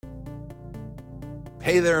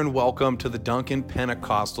Hey there and welcome to the Duncan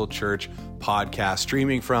Pentecostal Church podcast,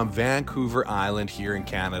 streaming from Vancouver Island here in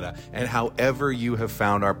Canada. And however you have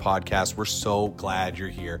found our podcast, we're so glad you're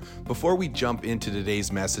here. Before we jump into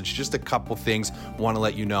today's message, just a couple things I want to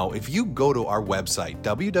let you know. If you go to our website,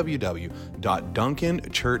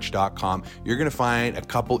 www.duncanchurch.com, you're going to find a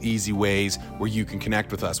couple easy ways where you can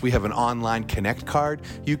connect with us. We have an online connect card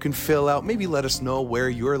you can fill out, maybe let us know where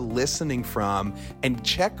you're listening from, and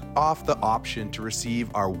check off the option to receive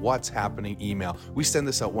our What's Happening email. We send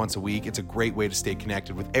this out once a week. It's a great way to stay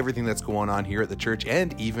connected with everything that's going on here at the church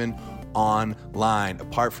and even online.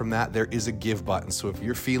 Apart from that, there is a give button. So if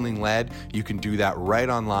you're feeling led, you can do that right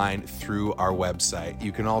online through our website.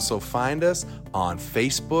 You can also find us on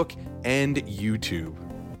Facebook and YouTube.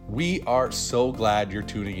 We are so glad you're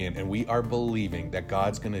tuning in, and we are believing that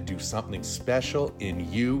God's going to do something special in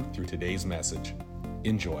you through today's message.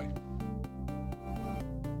 Enjoy.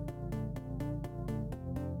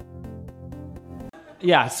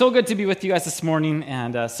 Yeah, so good to be with you guys this morning,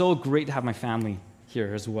 and so great to have my family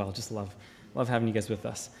here as well. Just love having you guys with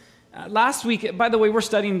us. Last week, by the way, we're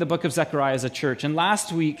studying the book of Zechariah as a church, and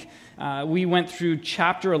last week we went through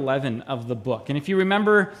chapter 11 of the book. And if you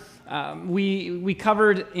remember, we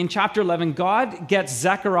covered in chapter 11, God gets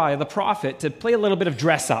Zechariah, the prophet, to play a little bit of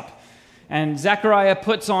dress up. And Zechariah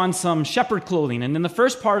puts on some shepherd clothing, and in the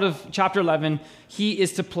first part of chapter 11, he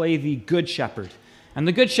is to play the good shepherd. And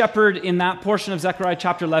the good shepherd in that portion of Zechariah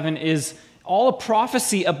chapter 11 is all a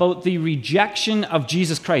prophecy about the rejection of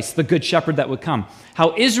Jesus Christ, the good shepherd that would come.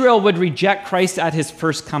 How Israel would reject Christ at his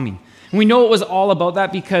first coming. And we know it was all about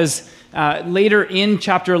that because later in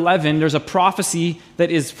chapter 11, there's a prophecy that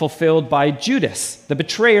is fulfilled by Judas, the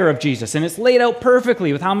betrayer of Jesus. And it's laid out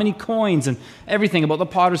perfectly with how many coins and everything about the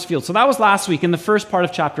potter's field. So that was last week in the first part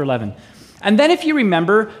of chapter 11. And then if you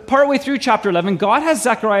remember, partway through chapter 11, God has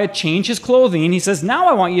Zechariah change his clothing. He says, now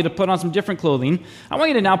I want you to put on some different clothing. I want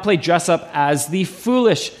you to now play dress up as the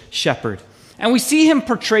foolish shepherd. And we see him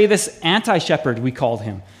portray this anti-shepherd, we called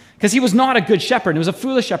him, because he was not a good shepherd. He was a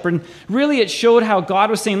foolish shepherd. And really it showed how God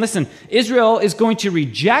was saying, listen, Israel is going to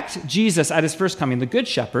reject Jesus at his first coming, the good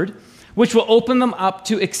shepherd, which will open them up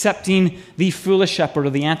to accepting the foolish shepherd, or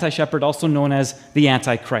the anti-shepherd, also known as the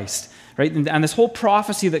Antichrist. Right? And this whole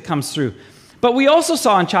prophecy that comes through. But we also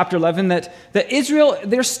saw in chapter 11 that Israel,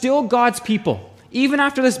 they're still God's people. Even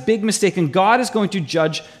after this big mistake, and God is going to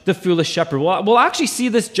judge the foolish shepherd. We'll actually see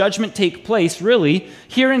this judgment take place, really,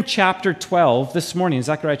 here in chapter 12 this morning, in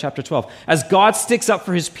Zechariah chapter 12, as God sticks up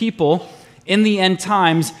for his people in the end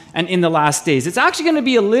times and in the last days. It's actually going to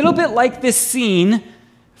be a little bit like this scene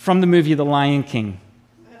from the movie The Lion King.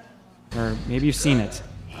 Or maybe you've seen it.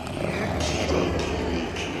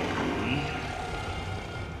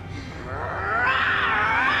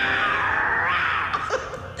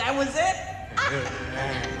 Was it?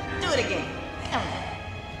 Do it again.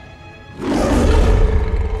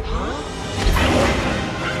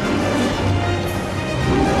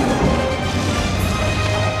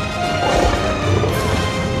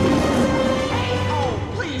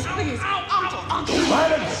 Please. Uncle.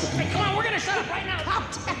 Silence! Hey, come on, we're gonna shut up right now.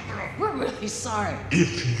 We're really sorry.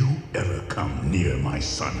 If you ever come near my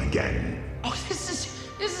son again. Oh, this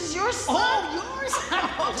is your son? Oh, yours?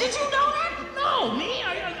 Did you know that? No, me?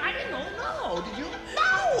 I didn't know. No, did you?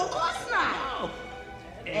 No, of course not. No.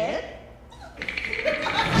 Ed?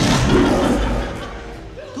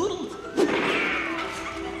 Doodles.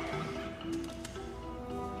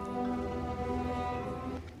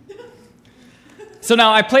 So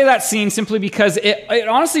now I play that scene simply because it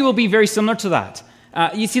honestly will be very similar to that.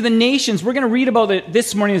 You see, the nations, we're going to read about it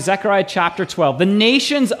this morning in Zechariah chapter 12. The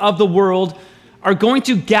nations of the world are going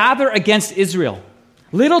to gather against Israel.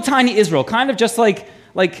 Little tiny Israel, kind of just like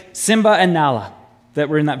Simba and Nala that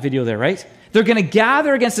were in that video there, right? They're going to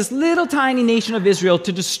gather against this little tiny nation of Israel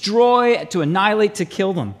to destroy, to annihilate, to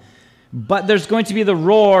kill them. But there's going to be the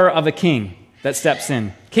roar of a king that steps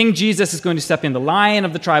in. King Jesus is going to step in, the Lion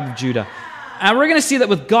of the tribe of Judah. And we're going to see that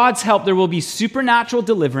with God's help, there will be supernatural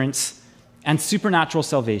deliverance and supernatural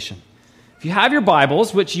salvation. If you have your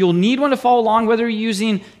Bibles, which you'll need one to follow along, whether you're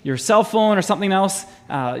using your cell phone or something else,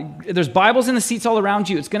 there's Bibles in the seats all around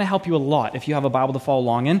you. It's going to help you a lot if you have a Bible to follow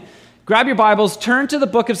along in. Grab your Bibles, turn to the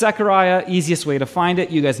book of Zechariah, easiest way to find it.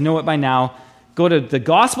 You guys know it by now. Go to the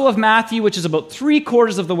Gospel of Matthew, which is about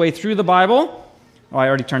 3/4 of the way through the Bible. Oh, I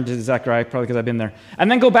already turned to Zechariah, probably because I've been there. And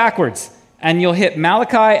then go backwards, and you'll hit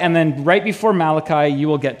Malachi, and then right before Malachi, you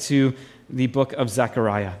will get to the book of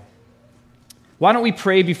Zechariah. Why don't we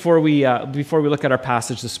pray before we look at our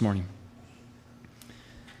passage this morning?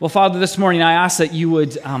 Well, Father, this morning I ask that you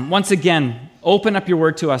would once again open up your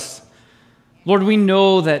word to us. Lord, we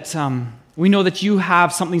know that We know that you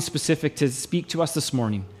have something specific to speak to us this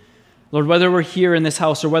morning. Lord, whether we're here in this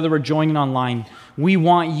house or whether we're joining online, we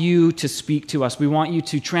want you to speak to us. We want you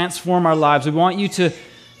to transform our lives. We want you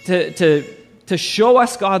to show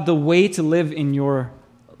us, God, the way to live in your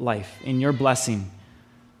life, in your blessing.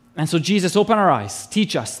 And so, Jesus, open our eyes.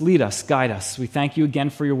 Teach us, lead us, guide us. We thank you again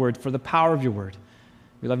for your word, for the power of your word.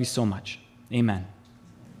 We love you so much. Amen.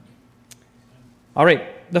 All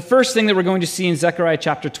right, the first thing that we're going to see in Zechariah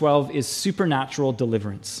chapter 12 is supernatural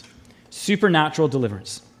deliverance. Supernatural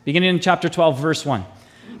deliverance. Beginning in chapter 12, verse 1.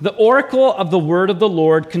 The oracle of the word of the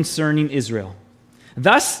Lord concerning Israel.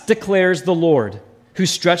 Thus declares the Lord, who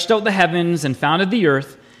stretched out the heavens and founded the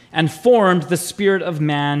earth and formed the spirit of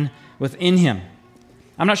man within him.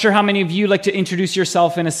 I'm not sure how many of you like to introduce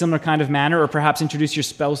yourself in a similar kind of manner, or perhaps introduce your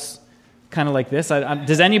spouse kind of like this.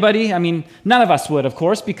 Does anybody? I mean, none of us would, of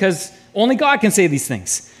course, because only God can say these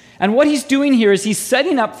things. And what he's doing here is he's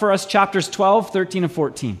setting up for us chapters 12, 13, and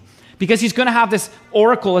 14. Because he's going to have this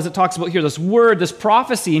oracle, as it talks about here, this word, this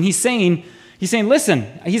prophecy, and he's saying, listen,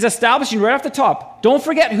 he's establishing right off the top, don't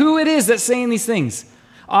forget who it is that's saying these things.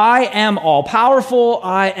 I am all-powerful.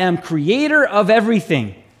 I am creator of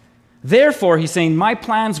everything. Therefore, he's saying, my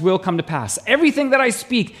plans will come to pass. Everything that I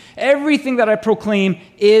speak, everything that I proclaim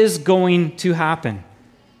is going to happen.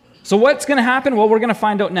 So what's going to happen? Well, we're going to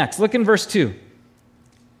find out next. Look in verse 2.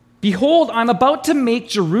 Behold, I'm about to make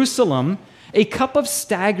Jerusalem a cup of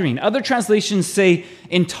staggering. Other translations say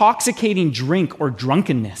intoxicating drink or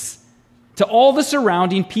drunkenness to all the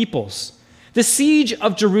surrounding peoples. The siege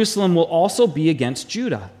of Jerusalem will also be against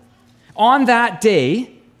Judah. On that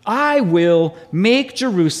day, I will make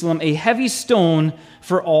Jerusalem a heavy stone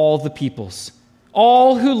for all the peoples.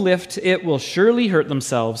 All who lift it will surely hurt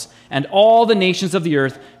themselves, and all the nations of the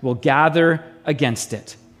earth will gather against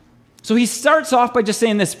it. So he starts off by just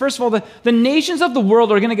saying this. First of all, the nations of the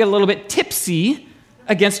world are going to get a little bit tipsy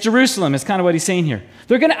against Jerusalem, is kind of what he's saying here.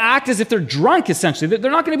 They're going to act as if they're drunk, essentially. They're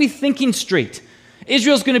not going to be thinking straight.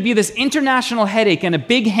 Israel's going to be this international headache and a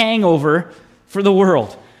big hangover for the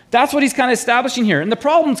world. That's what he's kind of establishing here. And the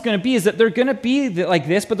problem's going to be is that they're going to be like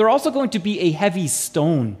this, but they're also going to be a heavy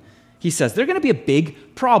stone, he says. They're going to be a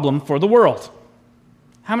big problem for the world.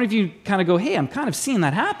 How many of you kind of go, hey, I'm kind of seeing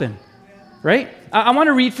that happen, right? I want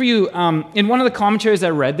to read for you, in one of the commentaries I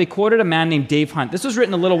read, they quoted a man named Dave Hunt. This was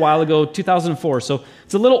written a little while ago, 2004, so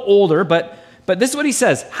it's a little older, but this is what he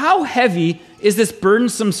says. How heavy is this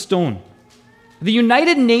burdensome stone? The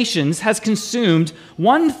United Nations has consumed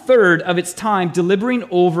 1/3 of its time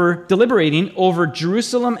deliberating over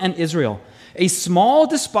Jerusalem and Israel, a small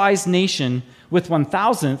despised nation with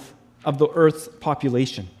 1/1000th of the earth's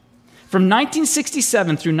population. From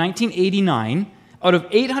 1967 through 1989, out of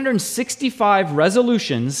 865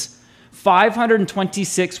 resolutions,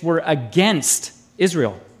 526 were against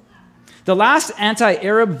Israel. The last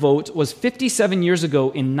anti-Arab vote was 57 years ago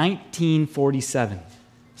in 1947.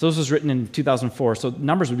 So this was written in 2004, so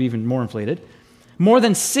numbers would be even more inflated. More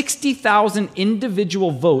than 60,000 individual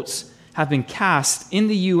votes have been cast in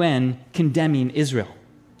the UN condemning Israel.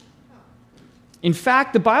 In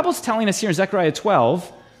fact, the Bible's telling us here in Zechariah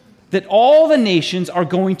 12 that all the nations are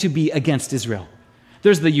going to be against Israel.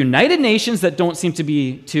 There's the United Nations that don't seem to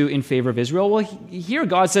be too in favor of Israel. Well, here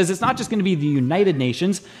God says it's not just going to be the United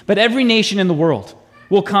Nations, but every nation in the world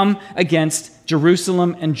will come against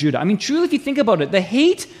Jerusalem and Judah. I mean, truly, if you think about it, the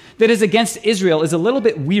hate that is against Israel is a little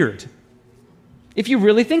bit weird. If you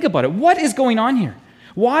really think about it, what is going on here?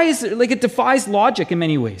 Why is it, it defies logic in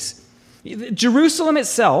many ways. Jerusalem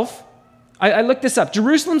itself, I looked this up.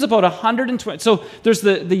 Jerusalem's about 120. So there's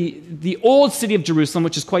the old city of Jerusalem,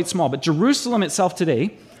 which is quite small, but Jerusalem itself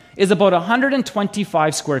today is about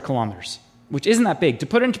 125 square kilometers, which isn't that big. To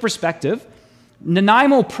put it into perspective,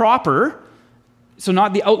 Nanaimo proper, so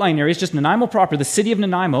not the outlying areas, just Nanaimo proper, the city of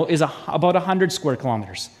Nanaimo is about 100 square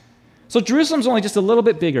kilometers. So Jerusalem's only just a little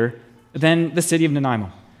bit bigger than the city of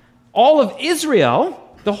Nanaimo. All of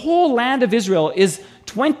Israel, the whole land of Israel, is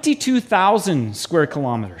 22,000 square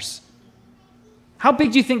kilometers. How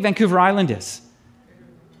big do you think Vancouver Island is?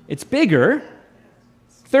 It's bigger,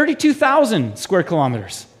 32,000 square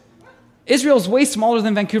kilometers. Israel's way smaller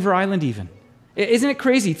than Vancouver Island even. Isn't it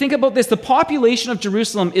crazy? Think about this. The population of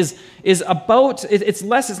Jerusalem is about, it's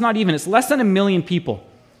less than 1 million people.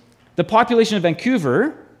 The population of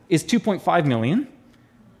Vancouver is 2.5 million.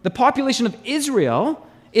 The population of Israel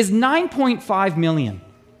is 9.5 million.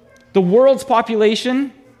 The world's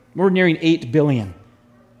population, we're nearing 8 billion.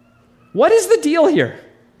 What is the deal here?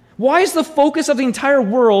 Why is the focus of the entire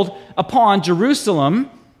world upon Jerusalem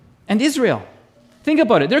and Israel? Think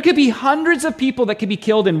about it. There could be hundreds of people that could be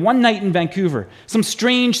killed in one night in Vancouver. Some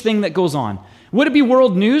strange thing that goes on. Would it be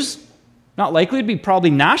world news? Not likely. It'd be probably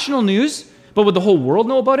national news, but would the whole world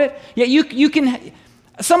know about it? Yeah, you can...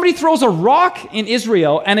 Somebody throws a rock in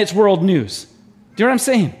Israel and it's world news. Do you know what I'm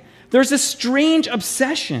saying? There's a strange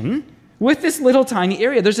obsession with this little tiny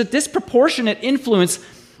area. There's a disproportionate influence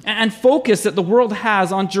and focus that the world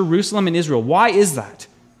has on Jerusalem and Israel. Why is that?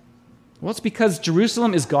 Well, it's because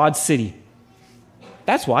Jerusalem is God's city.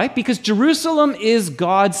 That's why, because Jerusalem is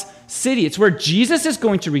God's city. It's where Jesus is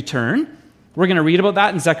going to return. We're going to read about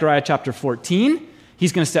that in Zechariah chapter 14.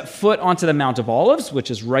 He's going to step foot onto the Mount of Olives,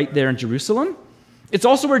 which is right there in Jerusalem. It's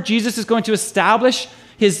also where Jesus is going to establish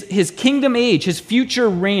his kingdom age, his future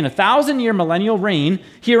reign, 1,000-year millennial reign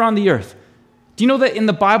here on the earth. Do you know that in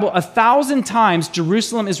the Bible, 1,000 times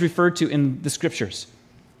Jerusalem is referred to in the scriptures?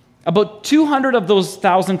 About 200 of those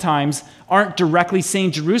 1,000 times aren't directly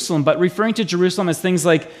saying Jerusalem, but referring to Jerusalem as things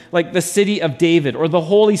like the city of David, or the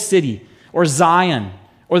holy city, or Zion,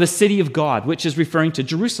 or the city of God, which is referring to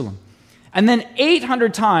Jerusalem. And then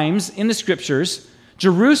 800 times in the scriptures,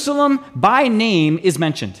 Jerusalem by name is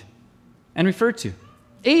mentioned and referred to.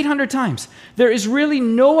 800 times. There is really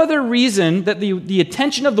no other reason that the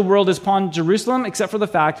attention of the world is upon Jerusalem except for the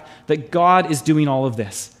fact that God is doing all of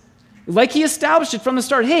this. Like he established it from the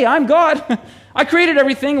start. Hey, I'm God. I created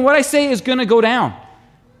everything. And what I say is going to go down.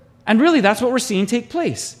 And really, that's what we're seeing take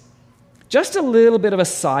place. Just a little bit of a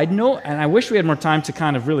side note, and I wish we had more time to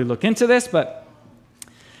kind of really look into this, but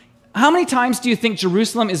how many times do you think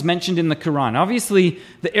Jerusalem is mentioned in the Quran? Obviously,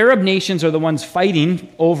 the Arab nations are the ones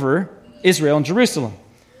fighting over Israel and Jerusalem.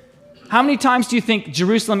 How many times do you think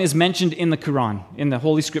Jerusalem is mentioned in the Quran, in the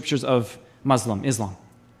holy scriptures of Islam?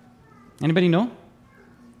 Anybody know?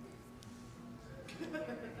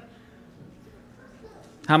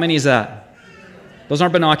 How many is that? Those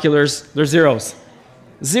aren't binoculars, they're zeros.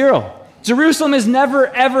 0. Jerusalem is never,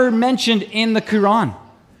 ever mentioned in the Quran.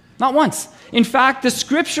 Not once. In fact, the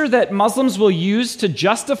scripture that Muslims will use to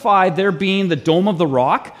justify there being the Dome of the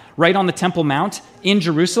Rock right on the Temple Mount in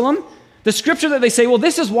Jerusalem, the scripture that they say, well,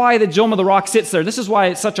 this is why the Dome of the Rock sits there. This is why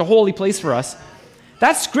it's such a holy place for us.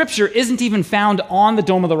 That scripture isn't even found on the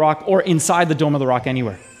Dome of the Rock or inside the Dome of the Rock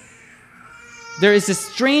anywhere. There is this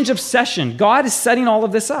strange obsession. God is setting all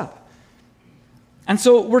of this up. And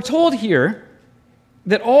so we're told here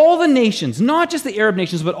that all the nations, not just the Arab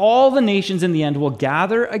nations, but all the nations in the end will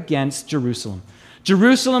gather against Jerusalem.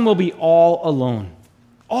 Jerusalem will be all alone,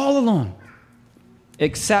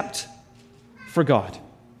 except for God.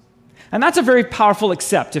 And that's a very powerful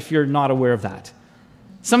except if you're not aware of that.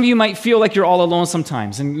 Some of you might feel like you're all alone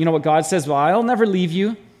sometimes. And you know what God says? Well, I'll never leave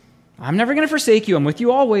you. I'm never going to forsake you. I'm with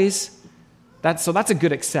you always. That's a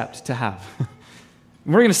good except to have.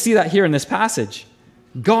 We're going to see that here in this passage.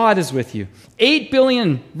 God is with you. 8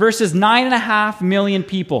 billion versus 9.5 million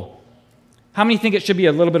people. How many think it should be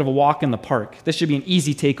a little bit of a walk in the park? This should be an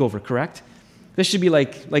easy takeover, correct? This should be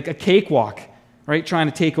like a cakewalk, right? Trying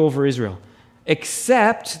to take over Israel.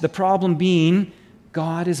 Except the problem being,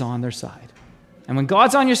 God is on their side. And when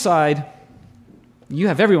God's on your side, you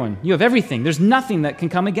have everyone. You have everything. There's nothing that can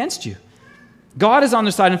come against you. God is on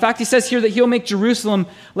their side. In fact, he says here that he'll make Jerusalem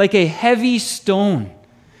like a heavy stone.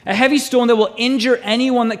 A heavy stone that will injure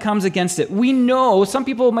anyone that comes against it. We know, some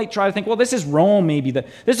people might try to think, well, this is Rome maybe. This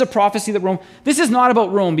is a prophecy that Rome... This is not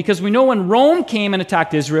about Rome, because we know when Rome came and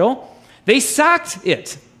attacked Israel, they sacked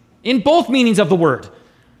it in both meanings of the word.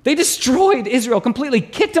 They destroyed Israel completely,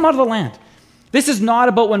 kicked them out of the land. This is not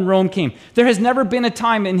about when Rome came. There has never been a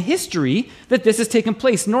time in history that this has taken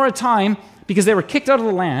place, nor a time, because they were kicked out of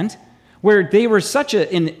the land, where they were such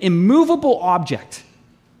an immovable object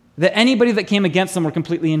that anybody that came against them were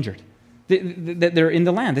completely injured. That they're in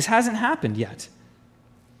the land. This hasn't happened yet.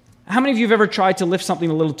 How many of you have ever tried to lift something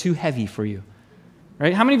a little too heavy for you?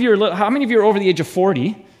 Right? How many of you are over the age of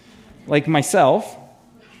 40, like myself,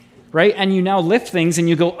 right? And you now lift things and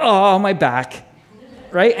you go, oh, my back,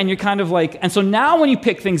 right? And you're kind of like, and so now when you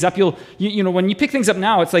pick things up, you know, when you pick things up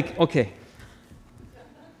now, it's like, okay,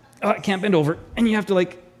 I can't bend over. And you have to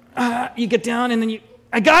you get down and then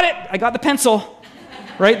I got it. I got the pencil.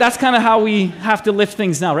 Right? That's kind of how we have to lift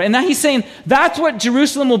things now, right? And now he's saying that's what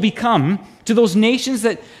Jerusalem will become to those nations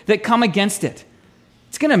that come against it.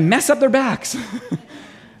 It's going to mess up their backs.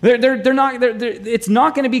 It's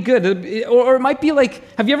not going to be good. Or it might be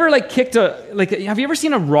like, have you ever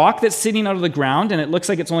seen a rock that's sitting out of the ground and it looks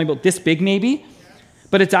like it's only about this big maybe?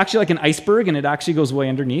 But it's actually like an iceberg and it actually goes way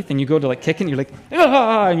underneath and you go to kick it and you're like,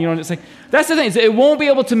 ah, and it's like, that's the thing. It won't be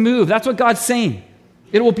able to move. That's what God's saying.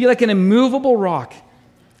 It will be like an immovable rock.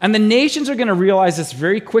 And the nations are going to realize this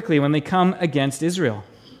very quickly when they come against Israel.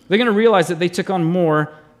 They're going to realize that they took on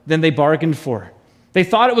more than they bargained for. They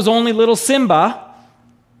thought it was only little Simba,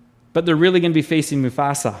 but they're really going to be facing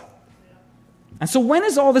Mufasa. And so when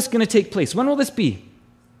is all this going to take place? When will this be?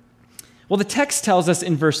 Well, the text tells us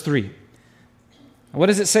in verse 3. What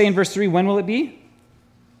does it say in verse 3? When will it be?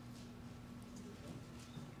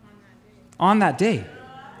 On that day.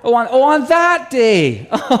 On that day.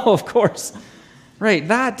 Oh, of course. Right,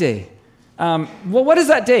 that day. Well, what is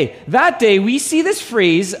that day? That day, we see this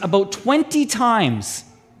phrase about 20 times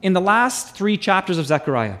in the last 3 chapters of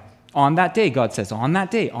Zechariah. On that day, God says, on that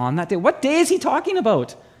day, on that day. What day is he talking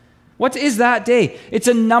about? What is that day? It's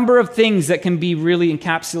a number of things that can be really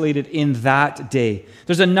encapsulated in that day.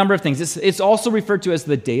 There's a number of things. It's also referred to as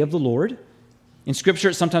the day of the Lord. In Scripture,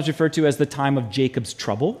 it's sometimes referred to as the time of Jacob's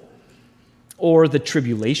trouble, or the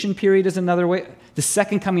tribulation period is another way. The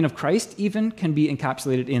second coming of Christ even can be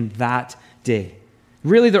encapsulated in that day.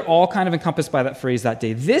 Really, they're all kind of encompassed by that phrase, that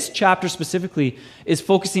day. This chapter specifically is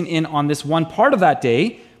focusing in on this one part of that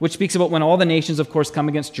day, which speaks about when all the nations, of course, come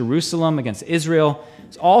against Jerusalem, against Israel.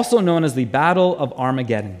 It's also known as the Battle of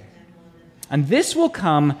Armageddon. And this will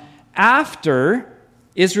come after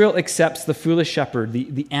Israel accepts the foolish shepherd,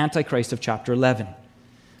 the Antichrist of chapter 11.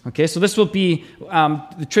 Okay, so this will be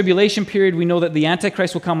the tribulation period. We know that the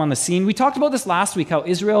Antichrist will come on the scene. We talked about this last week, how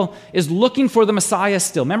Israel is looking for the Messiah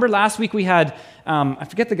still. Remember last week we had, I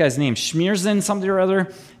forget the guy's name, Schmierzin, something or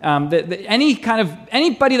other.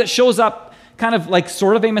 Anybody that shows up kind of like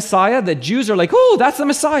sort of a Messiah, the Jews are like, oh, that's the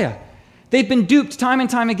Messiah. They've been duped time and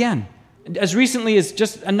time again. As recently as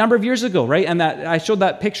just a number of years ago, right? And that I showed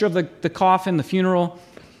that picture of the coffin, the funeral.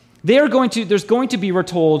 There's going to be, we're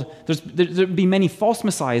told, there'll be many false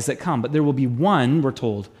messiahs that come, but there will be one, we're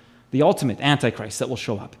told, the ultimate Antichrist that will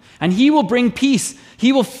show up. And he will bring peace.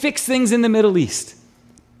 He will fix things in the Middle East.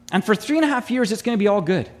 And for 3.5 years, it's going to be all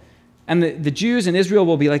good. And the Jews in Israel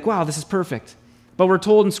will be like, wow, this is perfect. But we're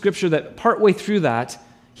told in Scripture that partway through that,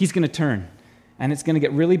 he's going to turn. And it's going to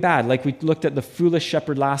get really bad. Like we looked at the foolish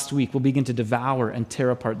shepherd last week, will begin to devour and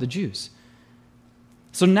tear apart the Jews.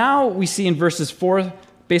 So now we see in verses 4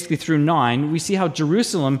 basically through 9, we see how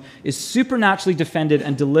Jerusalem is supernaturally defended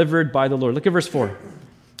and delivered by the Lord. Look at verse 4.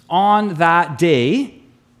 On that day,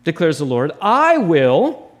 declares the Lord, I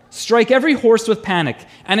will strike every horse with panic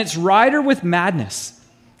and its rider with madness.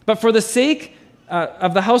 But for the sake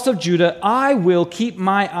of the house of Judah, I will keep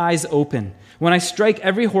my eyes open when I strike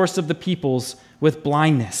every horse of the peoples with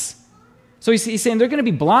blindness. So he's saying they're going to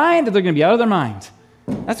be blind or they're going to be out of their mind.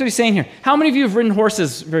 That's what he's saying here. How many of you have ridden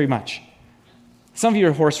horses very much? Some of you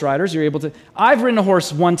are horse riders. You're able to. I've ridden a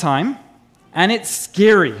horse one time, and it's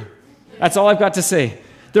scary. That's all I've got to say.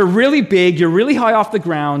 They're really big. You're really high off the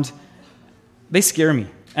ground. They scare me.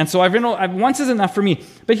 And so once is enough for me.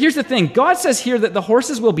 But here's the thing. God says here that the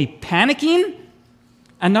horses will be panicking.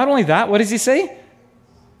 And not only that, what does he say?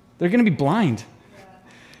 They're going to be blind.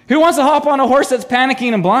 Who wants to hop on a horse that's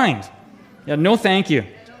panicking and blind? Yeah, no thank you.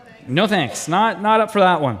 No thanks. Not up for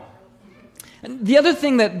that one. And the other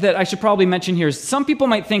thing that I should probably mention here is some people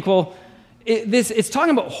might think, well, it's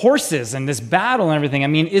talking about horses and this battle and everything. I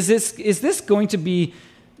mean, is this going to be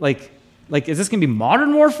like is this going to be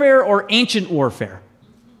modern warfare or ancient warfare?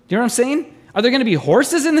 Do you know what I'm saying? Are there going to be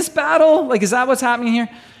horses in this battle? Like, is that what's happening here?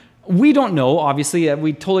 We don't know, obviously.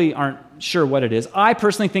 We totally aren't sure what it is. I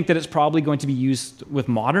personally think that it's probably going to be used with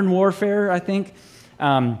modern warfare, I think.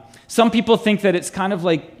 Some people think that it's kind of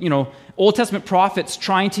like, Old Testament prophets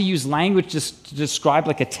trying to use language to describe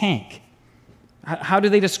like a tank. How do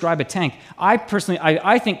they describe a tank? I personally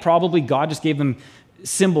think probably God just gave them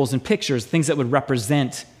symbols and pictures, things that would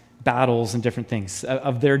represent battles and different things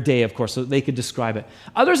of their day, of course, so that they could describe it.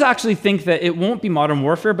 Others actually think that it won't be modern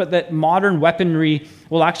warfare, but that modern weaponry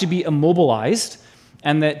will actually be immobilized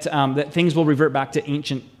and that things will revert back to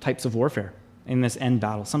ancient types of warfare in this end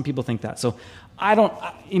battle. Some people think that. So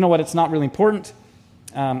it's not really important.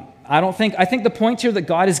 I think the point here that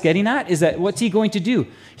God is getting at is that what's he going to do?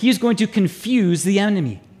 He's going to confuse the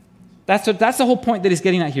enemy. That's the whole point that he's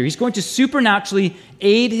getting at here. He's going to supernaturally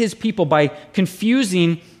aid his people by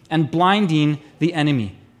confusing and blinding the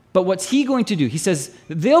enemy. But what's he going to do? He says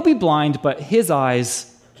they'll be blind, but his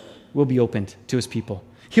eyes will be opened to his people.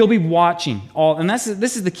 He'll be watching all, and this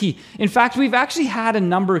is the key. In fact, we've actually had a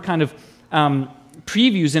number of kind of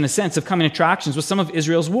previews, in a sense, of coming attractions with some of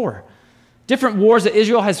Israel's war. Different wars that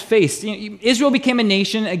Israel has faced. Israel became a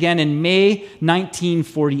nation again in May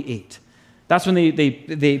 1948. That's when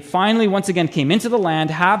they finally, once again, came into the land,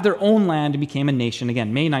 have their own land, and became a nation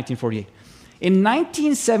again, May 1948. In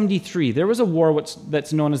 1973, there was a war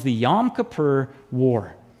that's known as the Yom Kippur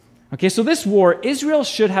War. Okay, so this war, Israel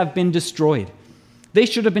should have been destroyed. They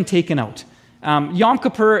should have been taken out. Yom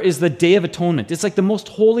Kippur is the Day of Atonement. It's like the most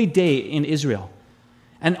holy day in Israel.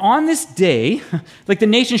 And on this day, like the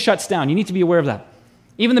nation shuts down. You need to be aware of that.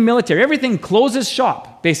 Even the military, everything closes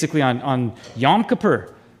shop, basically, on Yom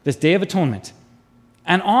Kippur, this Day of Atonement.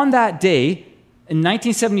 And on that day, in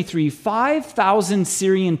 1973, 5,000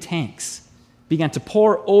 Syrian tanks began to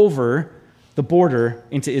pour over the border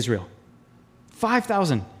into Israel.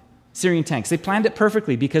 5,000 Syrian tanks. They planned it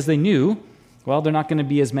perfectly because they knew, well, there are not going to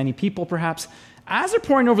be as many people, perhaps. As they're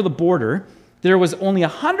pouring over the border, there was only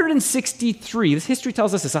 163, this history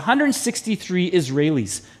tells us this, 163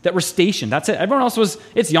 Israelis that were stationed. That's it. Everyone else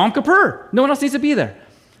it's Yom Kippur. No one else needs to be there.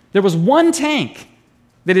 There was one tank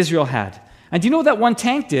that Israel had. And do you know what that one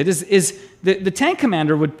tank did? Is the tank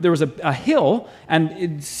commander, there was a hill,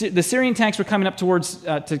 and the Syrian tanks were coming up towards,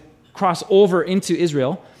 to cross over into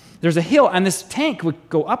Israel. There's a hill, and this tank would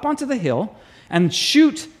go up onto the hill and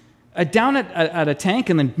shoot down at a tank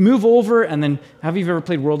and then move over, and then, have you ever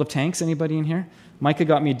played World of Tanks? Anybody in here? Micah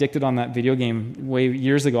got me addicted on that video game way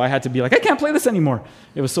years ago. I had to be like, I can't play this anymore.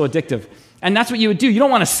 It was so addictive. And that's what you would do. You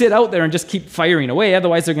don't want to sit out there and just keep firing away.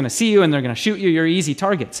 Otherwise, they're going to see you and they're going to shoot you. You're easy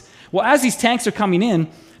targets. Well, as these tanks are coming in,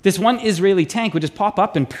 this one Israeli tank would just pop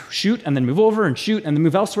up and shoot and then move over and shoot and then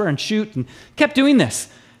move elsewhere and shoot, and kept doing this.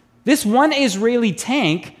 This one Israeli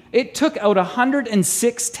tank, it took out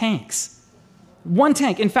 106 tanks. One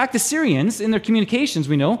tank. In fact, the Syrians, in their communications,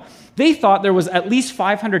 we know, they thought there was at least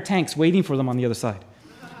 500 tanks waiting for them on the other side.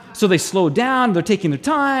 So they slowed down, they're taking their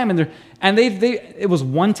time, and it was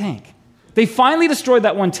one tank. They finally destroyed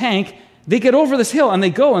that one tank. They get over this hill, and they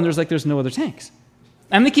go, and there's no other tanks.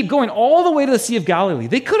 And they keep going all the way to the Sea of Galilee.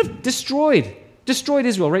 They could have destroyed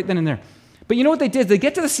Israel right then and there. But you know what they did? They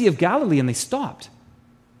get to the Sea of Galilee, and they stopped.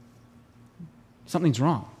 Something's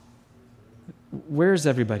wrong. Where's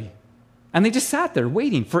everybody? And they just sat there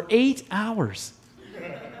waiting for 8 hours.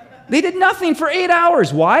 They did nothing for 8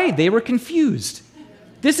 hours. Why? They were confused.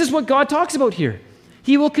 This is what God talks about here.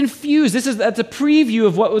 He will confuse. That's a preview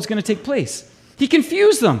of what was going to take place. He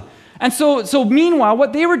confused them. And so meanwhile,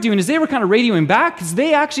 what they were doing is they were kind of radioing back, because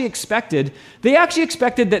they actually expected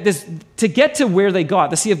that to get to where they got,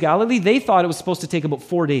 the Sea of Galilee, they thought it was supposed to take about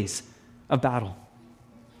 4 days of battle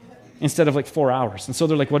instead of like 4 hours. And so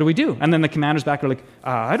they're like, what do we do? And then the commanders back are like,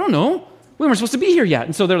 I don't know. We weren't supposed to be here yet.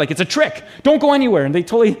 And so they're like, it's a trick. Don't go anywhere. And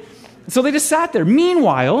so they just sat there.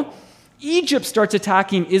 Meanwhile, Egypt starts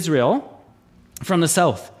attacking Israel from the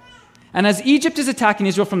south. And as Egypt is attacking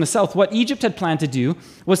Israel from the south, what Egypt had planned to do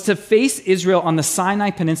was to face Israel on the Sinai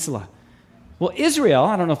Peninsula. Well, Israel,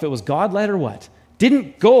 I don't know if it was God-led or what,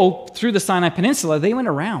 didn't go through the Sinai Peninsula. They went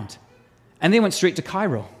around. And they went straight to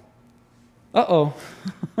Cairo. Uh-oh.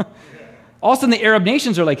 All of a sudden, the Arab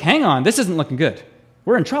nations are like, hang on, this isn't looking good.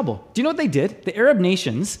 We're in trouble. Do you know what they did? The Arab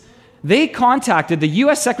nations, they contacted the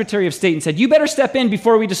U.S. Secretary of State and said, you better step in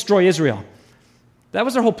before we destroy Israel. That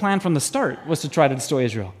was their whole plan from the start, was to try to destroy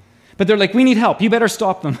Israel. But they're like, we need help. You better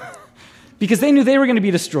stop them. Because they knew they were going to be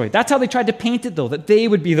destroyed. That's how they tried to paint it, though, that they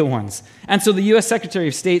would be the ones. And so the U.S. Secretary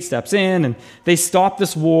of State steps in, and they stop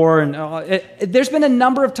this war. And there's been a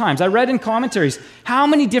number of times. I read in commentaries how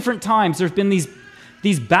many different times there have been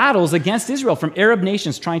these battles against Israel from Arab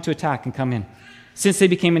nations trying to attack and come in since they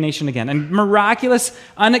became a nation again. And miraculous,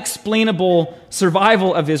 unexplainable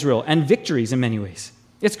survival of Israel and victories in many ways.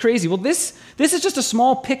 It's crazy. Well, this is just a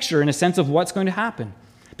small picture in a sense of what's going to happen.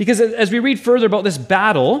 Because as we read further about this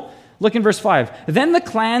battle, look in verse 5. Then the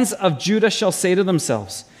clans of Judah shall say to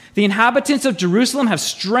themselves, the inhabitants of Jerusalem have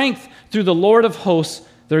strength through the Lord of hosts,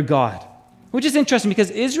 their God. Which is interesting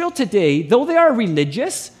because Israel today, though they are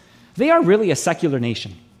religious, they are really a secular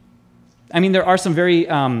nation. I mean, there are some very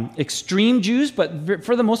extreme Jews, but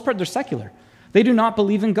for the most part, they're secular. They do not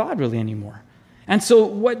believe in God really anymore. And so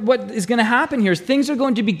what is going to happen here is things are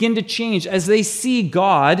going to begin to change as they see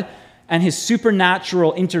God and his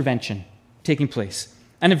supernatural intervention taking place.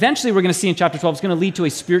 And eventually, we're going to see in chapter 12, it's going to lead to a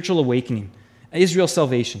spiritual awakening, Israel's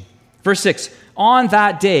salvation. Verse 6, on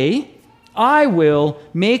that day, I will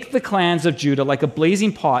make the clans of Judah like a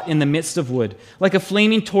blazing pot in the midst of wood, like a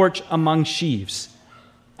flaming torch among sheaves.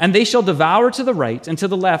 And they shall devour to the right and to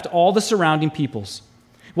the left all the surrounding peoples.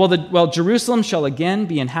 While Jerusalem shall again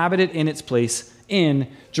be inhabited in its place in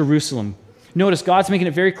Jerusalem. Notice God's making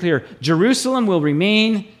it very clear. Jerusalem will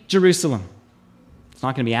remain Jerusalem. It's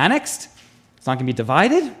not going to be annexed. It's not going to be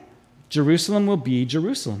divided. Jerusalem will be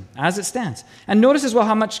Jerusalem as it stands. And notice as well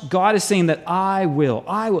how much God is saying that I will.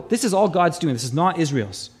 This is all God's doing. This is not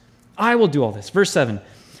Israel's. I will do all this. Verse 7.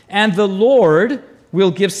 And the Lord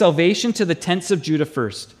will give salvation to the tents of Judah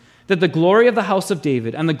first, that the glory of the house of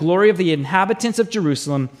David and the glory of the inhabitants of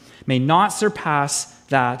Jerusalem may not surpass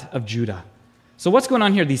that of Judah. So what's going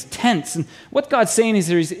on here? These tents. And what God's saying is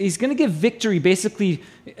he's going to give victory basically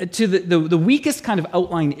to the weakest kind of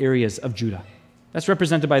outlying areas of Judah. That's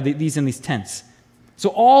represented by these tents. So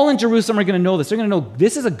all in Jerusalem are going to know this. They're going to know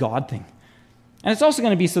this is a God thing. And it's also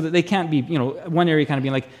going to be so that they can't be, one area kind of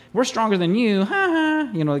being like, we're stronger than you, ha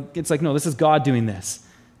ha. It's like, no, this is God doing this.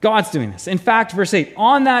 God's doing this. In fact, verse 8,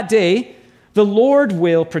 on that day, the Lord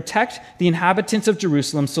will protect the inhabitants of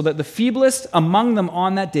Jerusalem so that the feeblest among them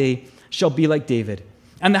on that day shall be like David.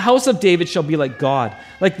 And the house of David shall be like God,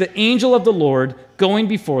 like the angel of the Lord going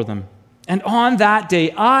before them. And on that day,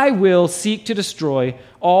 I will seek to destroy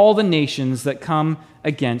all the nations that come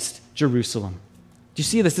against Jerusalem. Do you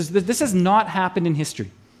see this? This has not happened in history.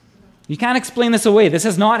 You can't explain this away. This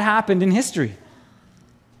has not happened in history.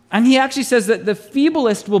 And he actually says that the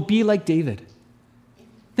feeblest will be like David.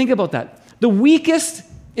 Think about that. The weakest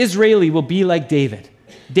Israeli will be like David.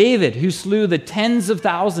 David, who slew the tens of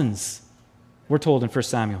thousands, we're told in 1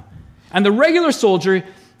 Samuel. And the regular soldier,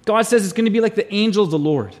 God says, is going to be like the angel of the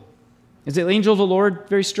Lord. Is the angel of the Lord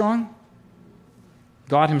very strong?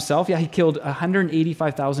 God himself, yeah, he killed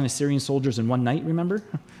 185,000 Assyrian soldiers in one night, remember?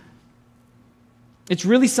 It's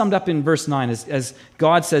really summed up in verse 9 as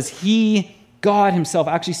God says, God himself,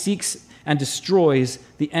 actually seeks and destroys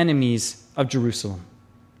the enemies of Jerusalem.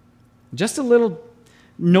 Just a little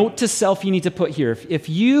note to self you need to put here. If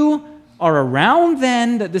you are around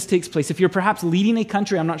then that this takes place, if you're perhaps leading a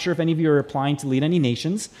country, I'm not sure if any of you are applying to lead any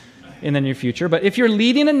nations in the near future, but if you're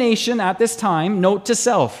leading a nation at this time, note to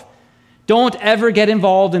self, don't ever get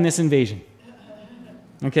involved in this invasion.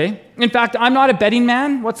 Okay? In fact, I'm not a betting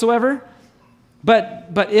man whatsoever,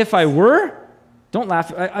 but if I were, don't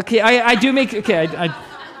laugh. I do make, okay,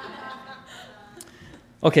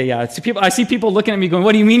 yeah. I see people looking at me going,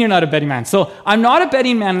 what do you mean you're not a betting man? So I'm not a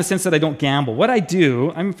betting man in the sense that I don't gamble. What I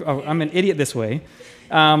do, I'm an idiot this way.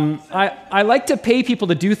 I like to pay people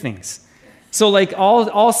to do things. So like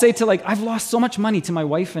I'll say to like, I've lost so much money to my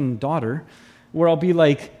wife and daughter, where I'll be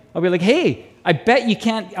like, hey, I'll bet you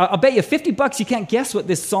 $50 you can't guess what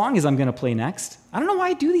this song is I'm going to play next. I don't know why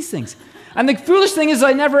I do these things. And the foolish thing is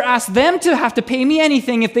I never ask them to have to pay me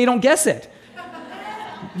anything if they don't guess it.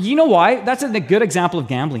 You know why? That's a good example of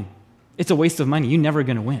gambling. It's a waste of money. You're never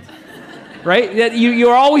going to win. Right?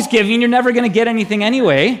 You're always giving. You're never going to get anything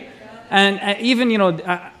anyway. And even,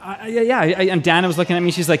 and Dana was looking at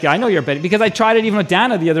me. She's like, yeah, I know you're betting. Because I tried it even with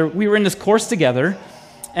Dana we were in this course together.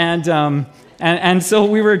 And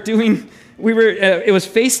so it was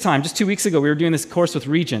FaceTime just 2 weeks ago. We were doing this course with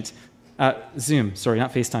Regent. Zoom, sorry,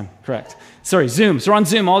 not FaceTime, correct. Sorry, Zoom. So we're on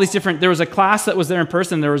Zoom, there was a class that was there in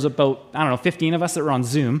person. There was about, 15 of us that were on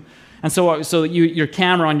Zoom. And so your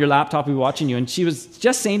camera on your laptop will be watching you. And she was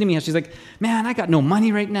just saying to me, she's like, man, I got no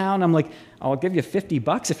money right now. And I'm like, I'll give you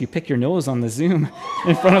 $50 if you pick your nose on the Zoom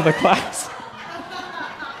in front of the class.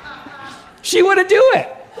 She wouldn't do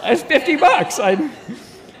it. It's $50.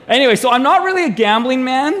 Anyway, so I'm not really a gambling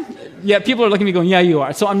man. Yet people are looking at me going, yeah, you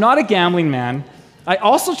are. So I'm not a gambling man. I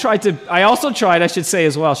also tried, I should say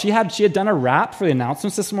as well. She had done a rap for the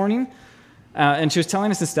announcements this morning, and she was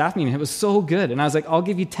telling us in staff meeting. It was so good. And I was like, I'll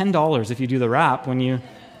give you $10 if you do the rap when you...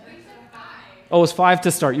 Oh, it was $5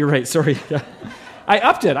 to start. You're right. Sorry. Yeah. I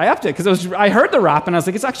upped it because I heard the rap, and I was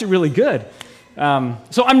like, it's actually really good.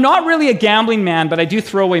 So I'm not really a gambling man, but I do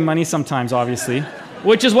throw away money sometimes, obviously,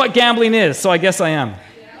 which is what gambling is, so I guess I am.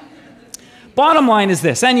 Bottom line is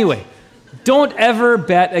this. Anyway, don't ever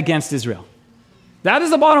bet against Israel. That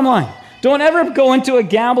is the bottom line. Don't ever go into a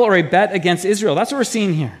gamble or a bet against Israel. That's what we're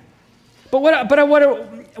seeing here. But what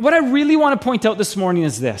I really want to point out this morning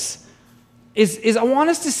is this, is I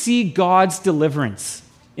want us to see God's deliverance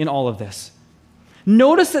in all of this.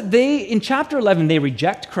 Notice that in chapter 11, they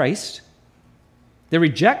reject Christ. They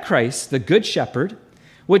reject Christ, the good shepherd,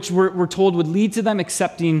 which we're told would lead to them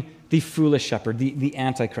accepting the foolish shepherd, the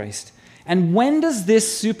Antichrist. And when does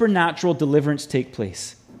this supernatural deliverance take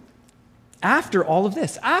place? After all of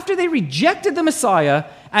this, after they rejected the Messiah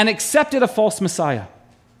and accepted a false Messiah.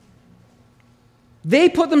 They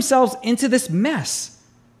put themselves into this mess,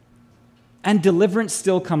 and deliverance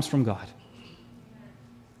still comes from God.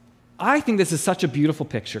 I think this is such a beautiful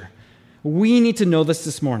picture. We need to know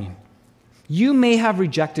this morning. You may have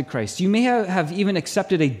rejected Christ. You may have even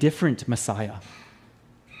accepted a different Messiah.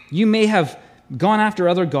 You may have gone after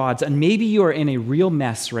other gods, and maybe you are in a real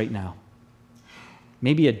mess right now.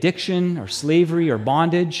 Maybe addiction or slavery or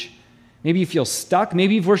bondage. Maybe you feel stuck.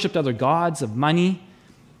 Maybe you've worshipped other gods of money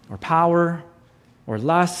or power or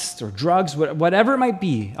lust or drugs, whatever it might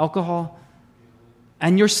be, alcohol.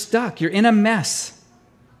 And you're stuck. You're in a mess.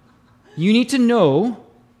 You need to know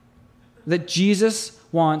that Jesus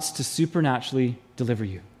wants to supernaturally deliver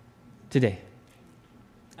you today.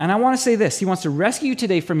 And I want to say this. He wants to rescue you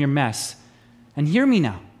today from your mess. And hear me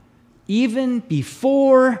now. Even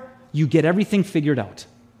before you get everything figured out.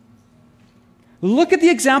 Look at the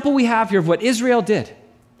example we have here of what Israel did.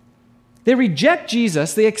 They reject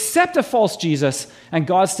Jesus, they accept a false Jesus, and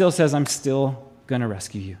God still says, I'm still going to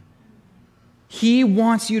rescue you. He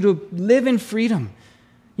wants you to live in freedom.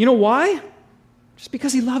 You know why? Just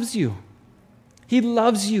because he loves you. He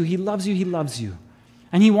loves you, he loves you, he loves you.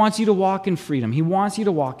 And he wants you to walk in freedom. He wants you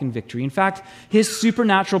to walk in victory. In fact, his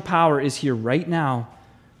supernatural power is here right now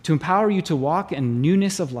to empower you to walk in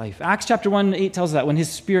newness of life. Acts chapter 1:8 tells us that when his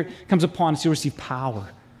Spirit comes upon us, you'll receive power.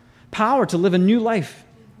 Power to live a new life.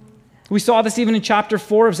 We saw this even in chapter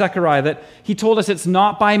 4 of Zechariah, that he told us it's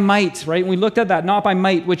not by might, right? And we looked at that, not by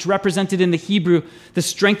might, which represented in the Hebrew the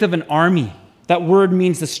strength of an army. That word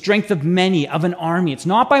means the strength of many, of an army. It's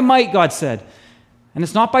not by might, God said. And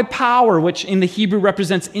it's not by power, which in the Hebrew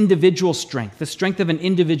represents individual strength, the strength of an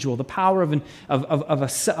individual, the power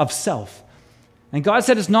of self. And God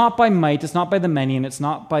said it's not by might, it's not by the many, and it's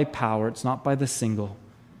not by power, it's not by the single.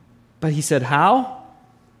 But he said, how?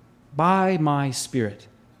 By my Spirit.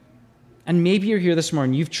 And maybe you're here this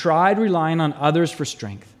morning, you've tried relying on others for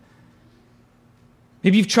strength.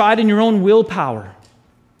 Maybe you've tried in your own willpower.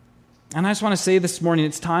 And I just want to say this morning,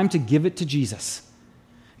 it's time to give it to Jesus.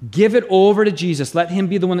 Give it over to Jesus. Let him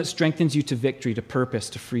be the one that strengthens you to victory, to purpose,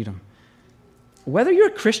 to freedom. Whether you're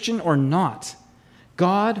a Christian or not,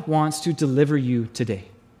 God wants to deliver you today.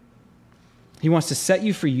 He wants to set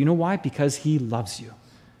you free. You know why? Because he loves you.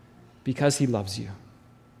 Because he loves you.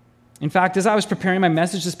 In fact, as I was preparing my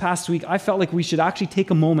message this past week, I felt like we should actually take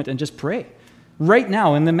a moment and just pray right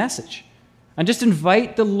now in the message. And just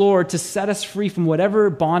invite the Lord to set us free from whatever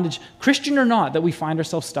bondage, Christian or not, that we find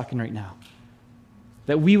ourselves stuck in right now.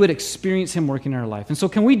 That we would experience him working in our life. And so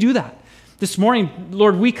can we do that? This morning,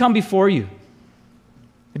 Lord, we come before you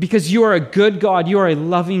because you are a good God, you are a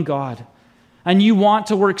loving God, and you want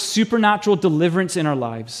to work supernatural deliverance in our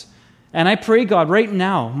lives. And I pray, God, right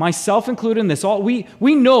now, myself included in this,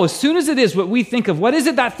 we know as soon as it is what we think of, what is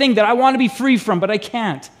it, that thing that I want to be free from, but I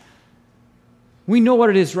can't? We know what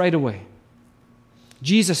it is right away.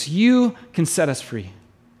 Jesus, you can set us free.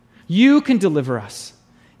 You can deliver us.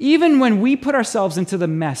 Even when we put ourselves into the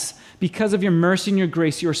mess, because of your mercy and your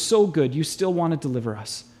grace, you're so good, you still want to deliver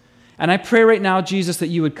us. And I pray right now, Jesus, that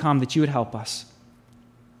you would come, that you would help us.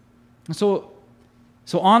 And so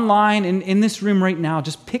online, in this room right now,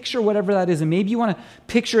 just picture whatever that is. And maybe you want to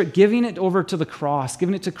picture it, giving it over to the cross,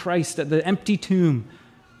 giving it to Christ at the empty tomb.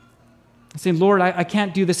 And saying, Lord, I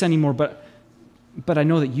can't do this anymore, but I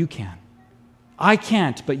know that you can. I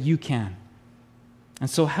can't, but you can. And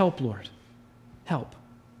so help, Lord. Help.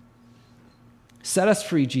 Set us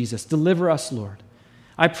free, Jesus. Deliver us, Lord.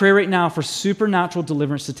 I pray right now for supernatural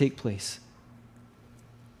deliverance to take place.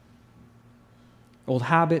 Old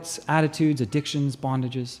habits, attitudes, addictions,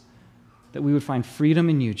 bondages, that we would find freedom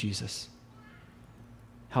in you, Jesus.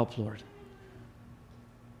 Help, Lord.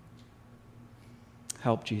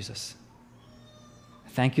 Help, Jesus.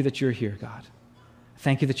 Thank you that you're here, God.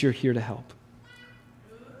 Thank you that you're here to help.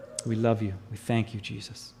 We love you. We thank you,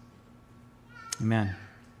 Jesus. Amen.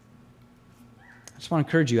 I just want to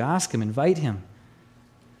encourage you. Ask him. Invite him.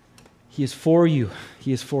 He is for you.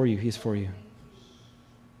 He is for you. He is for you.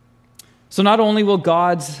 So not only will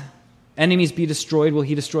God's enemies be destroyed, will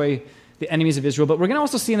he destroy the enemies of Israel, but we're going to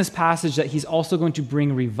also see in this passage that he's also going to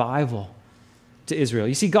bring revival to Israel.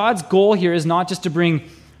 You see, God's goal here is not just to bring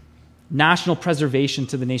national preservation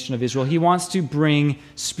to the nation of Israel. He wants to bring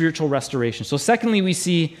spiritual restoration. So secondly, we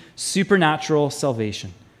see supernatural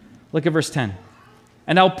salvation. Look at verse 10.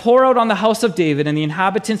 And I'll pour out on the house of David and the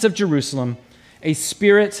inhabitants of Jerusalem a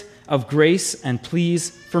spirit of grace and pleas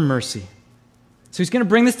for mercy. So he's going to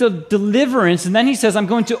bring this to deliverance, and then he says, I'm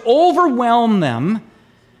going to overwhelm them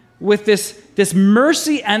with this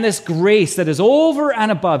mercy and this grace that is over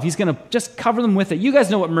and above. He's going to just cover them with it. You guys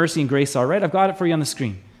know what mercy and grace are, right? I've got it for you on the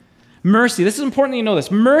screen. Mercy, this is important that you know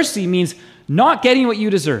this. Mercy means not getting what you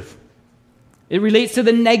deserve. It relates to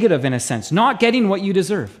the negative in a sense, not getting what you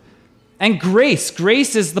deserve. And grace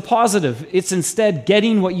is the positive. It's instead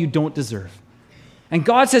getting what you don't deserve. And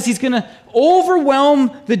God says he's going to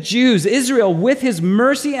overwhelm the Jews, Israel, with his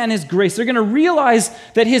mercy and his grace. They're going to realize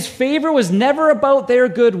that his favor was never about their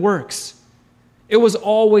good works. It was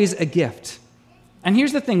always a gift. And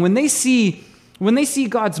here's the thing, when they see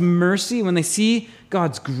God's mercy, when they see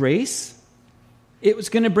God's grace, it was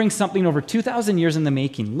going to bring something over 2,000 years in the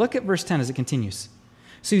making. Look at verse 10 as it continues.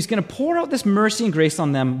 So he's going to pour out this mercy and grace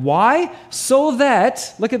on them. Why? So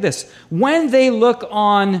that, look at this, when they look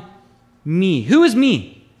on me. Who is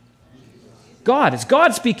me? God. It's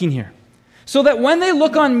God speaking here. So that when they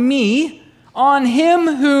look on me, on him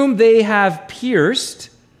whom they have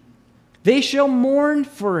pierced, they shall mourn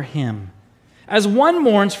for him. as one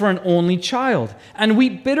mourns for an only child, and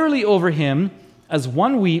weep bitterly over him as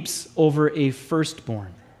one weeps over a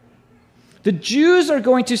firstborn. The Jews are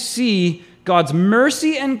going to see God's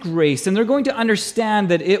mercy and grace, and they're going to understand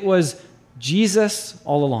that it was Jesus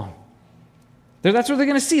all along. That's what they're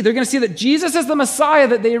going to see. They're going to see that Jesus is the Messiah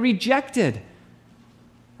that they rejected.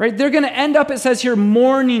 Right? They're going to end up, it says here,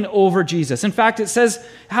 mourning over Jesus. In fact, it says,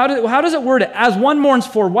 how does it word it? As one mourns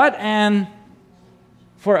for what? And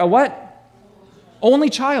for a what? Only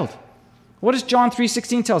child. What does John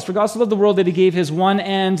 3:16 tell us? For God so loved the world that he gave his one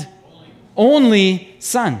and only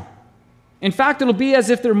Son. In fact, it'll be as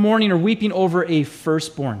if they're mourning or weeping over a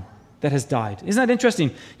firstborn that has died. Isn't that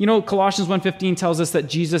interesting? You know, Colossians 1:15 tells us that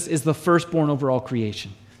Jesus is the firstborn over all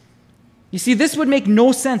creation. You see, this would make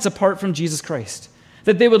no sense apart from Jesus Christ.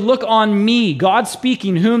 That they would look on me, God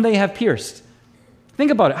speaking, whom they have pierced. Think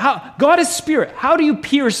about it. God is spirit. How do you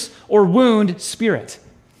pierce or wound spirit?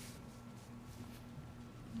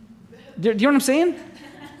 Do you know what I'm saying?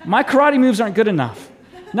 My karate moves aren't good enough.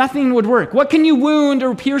 Nothing would work. What can you wound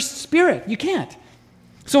or pierce spirit? You can't.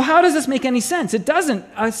 So how does this make any sense? It doesn't,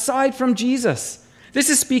 aside from Jesus. This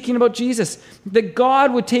is speaking about Jesus, that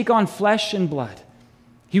God would take on flesh and blood.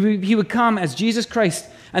 He would come as Jesus Christ.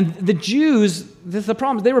 And the Jews, the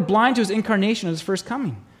problem, they were blind to his incarnation of his first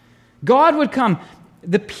coming. God would come,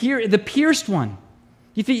 the pierced one.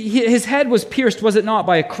 His head was pierced, was it not,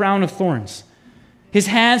 by a crown of thorns? His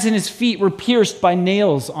hands and his feet were pierced by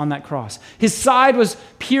nails on that cross. His side was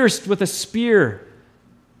pierced with a spear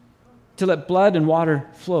to let blood and water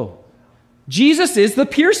flow. Jesus is the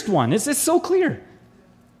pierced one. It's so clear.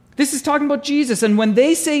 This is talking about Jesus. And when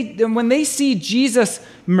they see Jesus'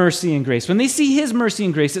 mercy and grace, when they see his mercy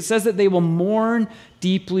and grace, it says that they will mourn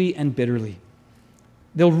deeply and bitterly.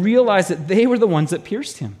 They'll realize that they were the ones that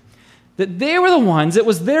pierced him. That they were the ones, it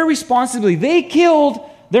was their responsibility. They killed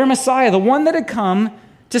their Messiah, the one that had come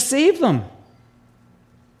to save them.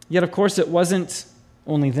 Yet, of course, it wasn't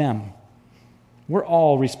only them. We're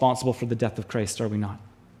all responsible for the death of Christ, are we not?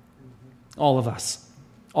 All of us.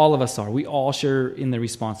 All of us are. We all share in the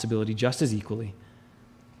responsibility just as equally.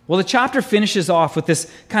 Well, the chapter finishes off with this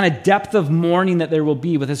kind of depth of mourning that there will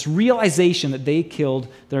be, with this realization that they killed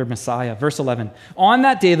their Messiah. Verse 11, on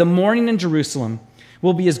that day, the mourning in Jerusalem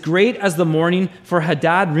will be as great as the mourning for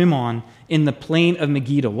Hadad-Rimmon in the plain of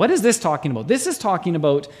Megiddo. What is this talking about? This is talking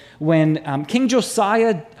about when King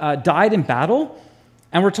Josiah died in battle,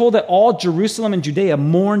 and we're told that all Jerusalem and Judea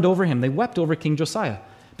mourned over him. They wept over King Josiah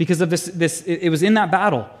because of this. It was in that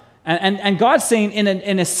battle. And God's saying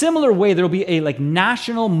in a similar way, there will be a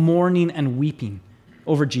national mourning and weeping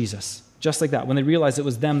over Jesus. Just like that, when they realized it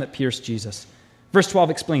was them that pierced Jesus. Verse 12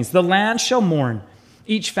 explains, the land shall mourn,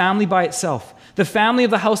 each family by itself, the family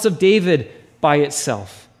of the house of David by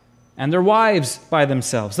itself, and their wives by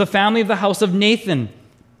themselves, the family of the house of Nathan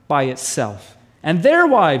by itself, and their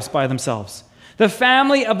wives by themselves, the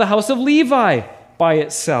family of the house of Levi by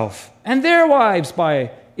itself, and their wives by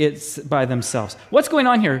themselves. What's going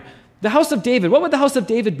on here? The house of David, what would the house of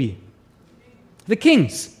David be? The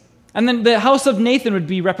kings. And then the house of Nathan would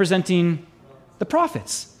be representing the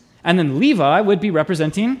prophets. And then Levi would be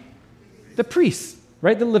representing the priests,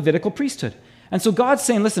 right? The Levitical priesthood. And so God's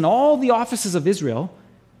saying, listen, all the offices of Israel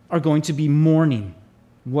are going to be mourning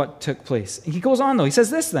what took place. And he goes on, though. He says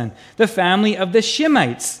this then, the family of the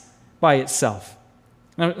Shimeites by itself.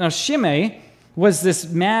 Now Shimei was this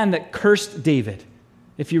man that cursed David,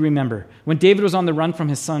 if you remember. When David was on the run from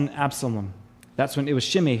his son Absalom, that's when it was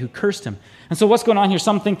Shimei who cursed him. And so what's going on here?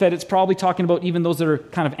 Some think that it's probably talking about even those that are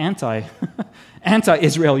kind of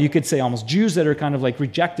anti-Israel, you could say almost. Jews that are kind of like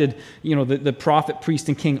rejected, the prophet, priest,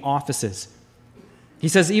 and king offices. He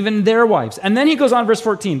says even their wives. And then he goes on, verse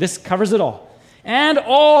 14. This covers it all. And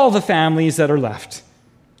all the families that are left,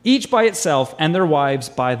 each by itself, and their wives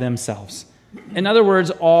by themselves. In other words,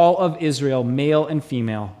 all of Israel, male and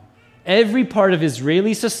female, every part of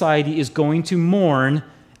Israeli society is going to mourn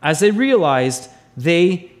as they realized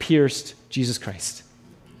they pierced Jesus Christ,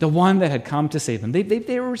 the one that had come to save them.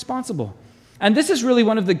 They were responsible. And this is really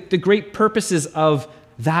one of the great purposes of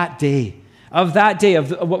that day, of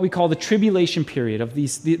what we call the tribulation period, of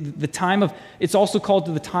the time of, it's also called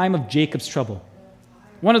the time of Jacob's trouble.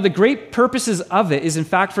 One of the great purposes of it is, in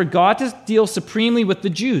fact, for God to deal supremely with the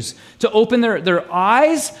Jews, to open their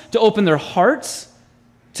eyes, to open their hearts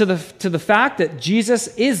to the fact that Jesus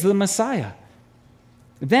is the Messiah.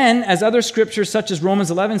 Then, as other scriptures such as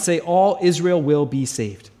Romans 11 say, all Israel will be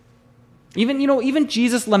saved. Even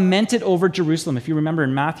Jesus lamented over Jerusalem. If you remember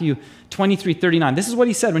in Matthew 23:39, this is what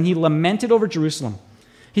he said when he lamented over Jerusalem.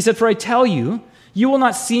 He said, for I tell you, you will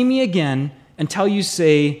not see me again until you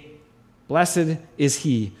say, Blessed is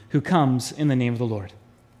he who comes in the name of the Lord.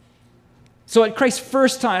 So at Christ's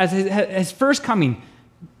first time, at his first coming,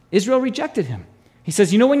 Israel rejected him. He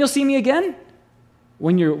says, you know when you'll see me again?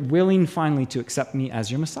 When you're willing finally to accept me as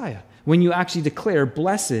your Messiah. When you actually declare,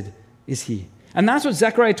 blessed is he. And that's what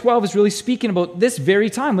Zechariah 12 is really speaking about this very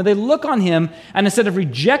time, when they look on him and instead of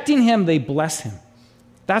rejecting him, they bless him.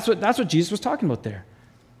 That's what Jesus was talking about there.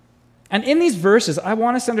 And in these verses, I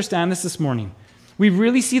want us to understand this morning. We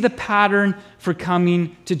really see the pattern for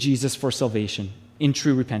coming to Jesus for salvation in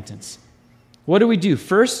true repentance. What do?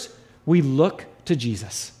 First, we look to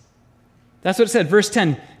Jesus. That's what it said. Verse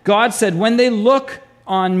 10, God said, when they look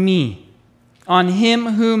on me, on him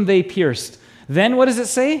whom they pierced, then what does it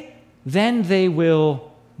say? Then they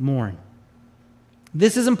will mourn.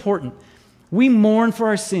 This is important. We mourn for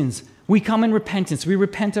our sins. We come in repentance. We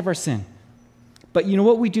repent of our sin. But you know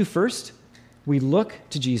what we do first? We look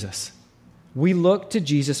to Jesus. We look to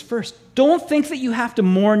Jesus first. Don't think that you have to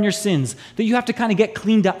mourn your sins, that you have to kind of get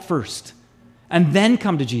cleaned up first and then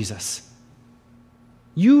come to Jesus.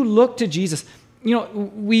 You look to Jesus. You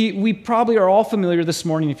know, we probably are all familiar this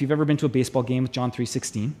morning, if you've ever been to a baseball game, with John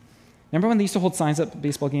 3:16. Remember when they used to hold signs up at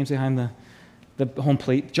baseball games behind the home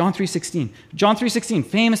plate? John 3:16. John 3:16,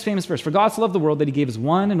 famous verse. For God so loved the world that he gave his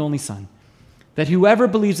one and only Son, that whoever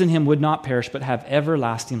believes in him would not perish but have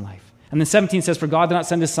everlasting life. And then 17 says, for God did not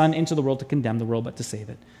send his Son into the world to condemn the world, but to save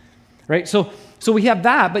it. Right? So we have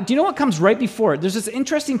that, but do you know what comes right before it? There's this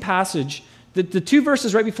interesting passage, the two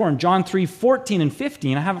verses right before in John 3:14 and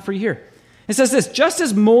 15. I have it for you here. It says this, just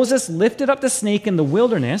as Moses lifted up the snake in the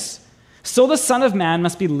wilderness, so the Son of Man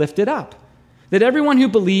must be lifted up, that everyone who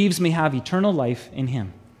believes may have eternal life in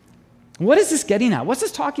him. What is this getting at? What's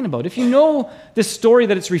this talking about? If you know the story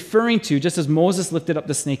that it's referring to, just as Moses lifted up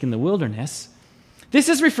the snake in the wilderness, this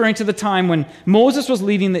is referring to the time when Moses was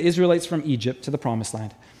leading the Israelites from Egypt to the Promised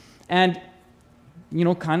Land. And, you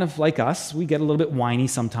know, kind of like us, we get a little bit whiny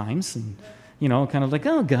sometimes, and, you know, kind of like,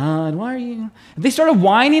 oh, God, why are you? And they started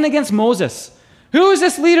whining against Moses. Who is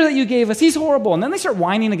this leader that you gave us? He's horrible. And then they start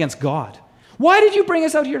whining against God. Why did you bring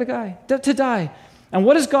us out here to die? And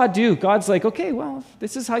what does God do? God's like, okay, well,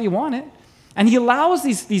 this is how you want it. And he allows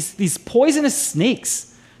these poisonous snakes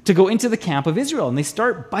to go into the camp of Israel. And they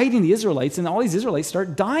start biting the Israelites, and all these Israelites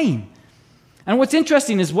start dying. And what's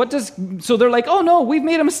interesting is so they're like, oh no, we've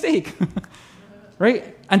made a mistake.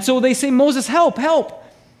 Right? And so they say, Moses, help.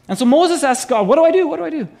 And so Moses asks God, what do I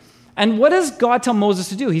do? And what does God tell Moses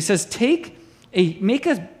to do? He says, make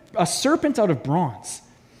a serpent out of bronze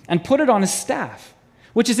and put it on his staff.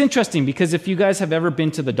 Which is interesting, because if you guys have ever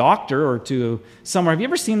been to the doctor or to somewhere, have you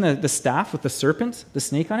ever seen the staff with the serpent, the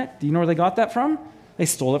snake on it? Do you know where they got that from? They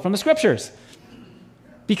stole it from the scriptures.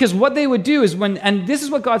 Because what they would do is and this is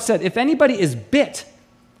what God said, if anybody is bit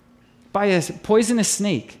by a poisonous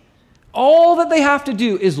snake, all that they have to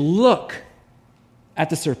do is look at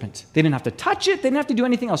the serpent. They didn't have to touch it. They didn't have to do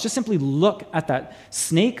anything else. Just simply look at that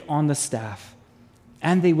snake on the staff,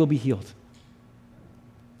 and they will be healed.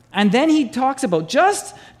 And then he talks about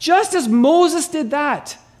just as Moses did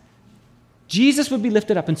that, Jesus would be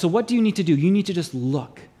lifted up. And so what do you need to do? You need to just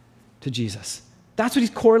look to Jesus. That's what he's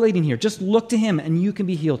correlating here. Just look to him and you can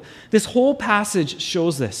be healed. This whole passage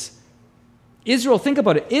shows this. Israel, think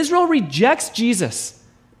about it. Israel rejects Jesus.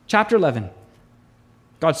 Chapter 11.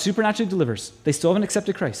 God supernaturally delivers. They still haven't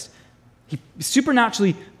accepted Christ. He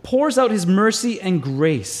supernaturally pours out his mercy and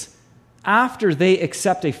grace after they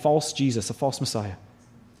accept a false Jesus, a false Messiah.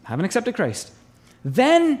 Haven't accepted Christ.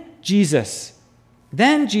 Then Jesus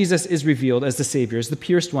is revealed as the Savior, as the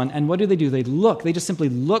pierced one. And what do? They just simply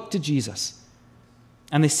look to Jesus.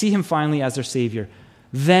 And they see him finally as their Savior.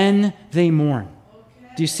 Then they mourn.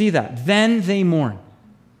 Okay. Do you see that? Then they mourn.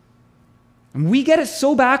 And we get it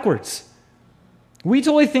so backwards. We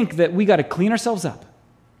totally think that we got to clean ourselves up.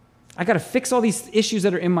 I got to fix all these issues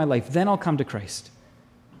that are in my life. Then I'll come to Christ.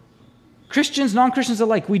 Christians, non-Christians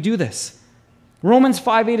alike, we do this. Romans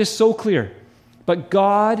 5:8 is so clear. But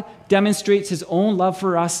God demonstrates his own love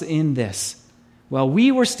for us in this. While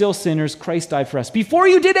we were still sinners, Christ died for us. Before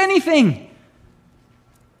you did anything,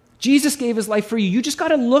 Jesus gave his life for you. You just got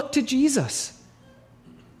to look to Jesus.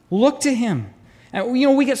 Look to him. And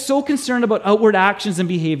we get so concerned about outward actions and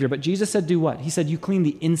behavior, but Jesus said, do what? He said, you clean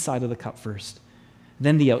the inside of the cup first.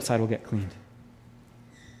 Then the outside will get cleaned.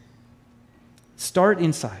 Start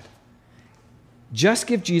inside. Just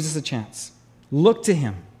give Jesus a chance. Look to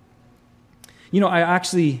him.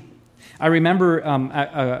 I remember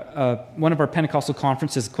at one of our Pentecostal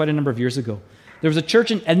conferences quite a number of years ago, there was a church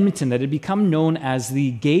in Edmonton that had become known as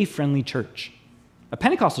the gay-friendly church, a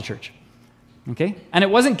Pentecostal church, okay? And it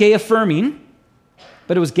wasn't gay-affirming,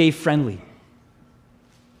 but it was gay-friendly.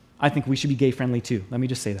 I think we should be gay-friendly too. Let me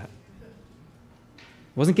just say that.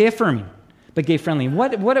 It wasn't gay-affirming, but gay-friendly.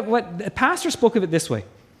 What the pastor spoke of it this way.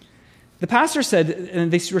 The pastor said,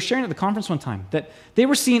 and they were sharing at the conference one time, that they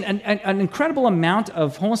were seeing an incredible amount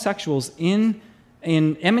of homosexuals in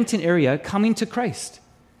Edmonton area coming to Christ,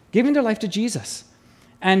 giving their life to Jesus.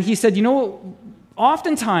 And he said,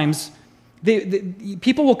 oftentimes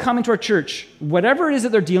people will come into our church, whatever it is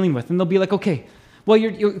that they're dealing with, and they'll be like, okay, well,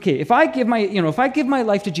 okay. If I give my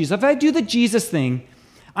life to Jesus, if I do the Jesus thing,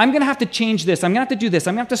 I'm going to have to change this. I'm going to have to do this.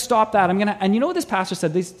 I'm going to have to stop that. And you know what this pastor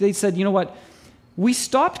said? They said, you know what? We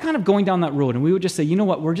stopped kind of going down that road, and we would just say, you know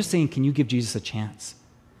what? We're just saying, can you give Jesus a chance?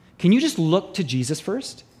 Can you just look to Jesus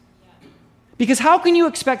first? Because how can you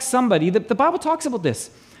expect somebody, the Bible talks about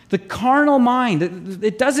this, the carnal mind,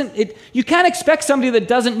 you can't expect somebody that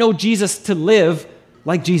doesn't know Jesus to live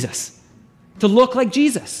like Jesus, to look like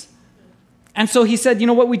Jesus. And so he said, you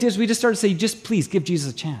know what we did is we just started saying, just please give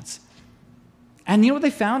Jesus a chance. And you know what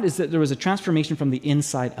they found is that there was a transformation from the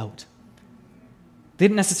inside out. They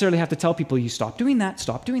didn't necessarily have to tell people, you stop doing that,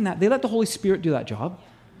 stop doing that. They let the Holy Spirit do that job.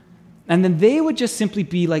 And then they would just simply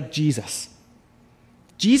be like Jesus.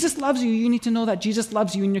 Jesus loves you. You need to know that Jesus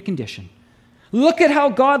loves you in your condition. Look at how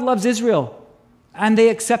God loves Israel. And they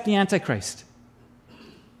accept the Antichrist.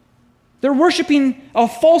 They're worshiping a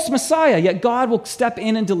false Messiah, yet God will step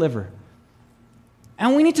in and deliver.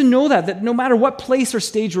 And we need to know that no matter what place or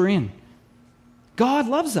stage we're in, God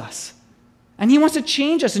loves us. And he wants to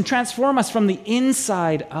change us and transform us from the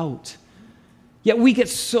inside out. Yet we get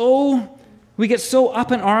so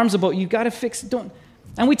up in arms about, you got to fix it.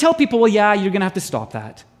 And we tell people, well, yeah, you're going to have to stop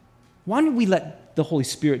that. Why don't we let the Holy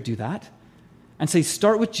Spirit do that? And say,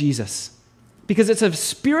 start with Jesus. Because it's a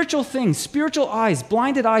spiritual thing. Spiritual eyes,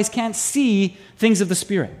 blinded eyes can't see things of the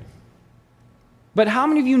Spirit. But how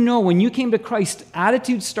many of you know when you came to Christ,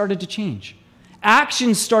 attitudes started to change?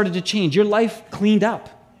 Actions started to change. Your life cleaned up.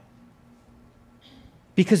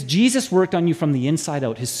 Because Jesus worked on you from the inside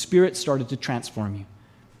out. His Spirit started to transform you.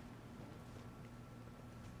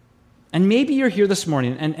 And maybe you're here this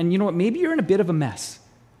morning, and you know what? Maybe you're in a bit of a mess.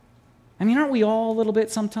 I mean, aren't we all a little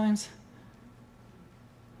bit sometimes?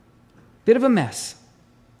 Bit of a mess.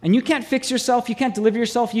 And you can't fix yourself. You can't deliver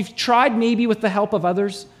yourself. You've tried maybe with the help of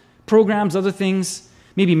others, programs, other things,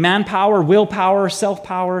 maybe manpower, willpower,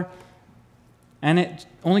 self-power, and it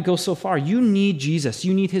only goes so far. You need Jesus.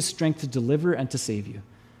 You need his strength to deliver and to save you.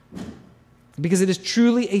 Because it is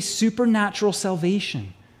truly a supernatural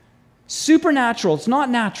salvation. Supernatural. It's not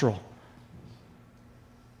natural.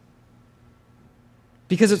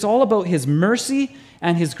 Because it's all about his mercy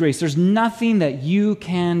and his grace. There's nothing that you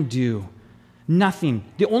can do. Nothing.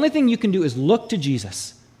 The only thing you can do is look to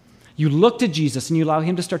Jesus. You look to Jesus and you allow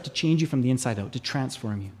him to start to change you from the inside out, to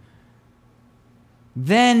transform you.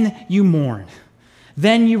 Then you mourn.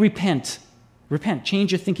 Then you repent. Repent.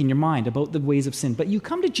 Change your thinking, your mind about the ways of sin. But you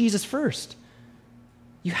come to Jesus first.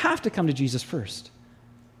 You have to come to Jesus first.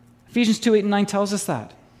 Ephesians 2:8-9 tells us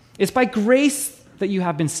that. It's by grace that you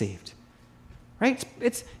have been saved. Right?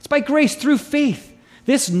 It's by grace through faith.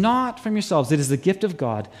 This not from yourselves. It is the gift of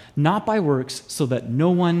God, not by works, so that no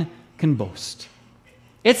one can boast.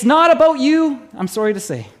 It's not about you, I'm sorry to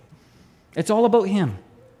say. It's all about him.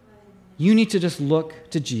 You need to just look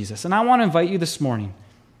to Jesus. And I want to invite you this morning,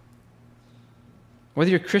 whether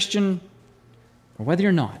you're Christian or whether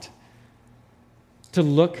you're not, to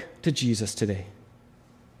look to Jesus today.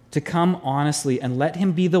 To come honestly and let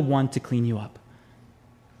him be the one to clean you up.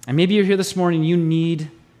 And maybe you're here this morning, you need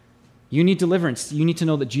deliverance. You need to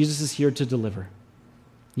know that Jesus is here to deliver.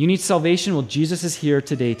 You need salvation. Well, Jesus is here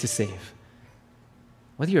today to save.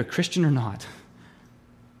 Whether you're a Christian or not.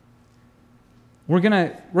 We're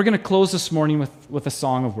gonna close this morning with a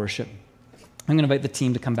song of worship. I'm going to invite the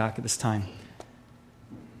team to come back at this time.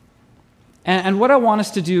 And what I want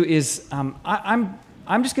us to do is, I'm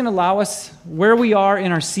just going to allow us, where we are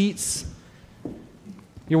in our seats,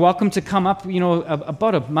 you're welcome to come up. You know,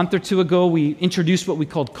 about a month or two ago, we introduced what we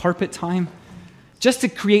called carpet time, just to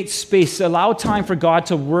create space, to allow time for God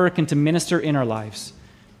to work and to minister in our lives.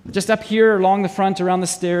 Just up here, along the front, around the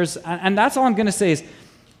stairs. And that's all I'm going to say is,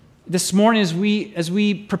 this morning as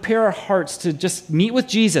we prepare our hearts to just meet with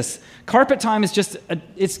Jesus, carpet time is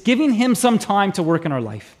it's giving him some time to work in our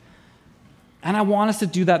life. And I want us to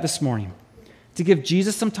do that this morning, to give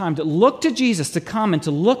Jesus some time, to look to Jesus, to come and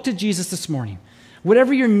to look to Jesus this morning.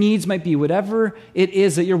 Whatever your needs might be, whatever it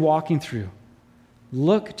is that you're walking through,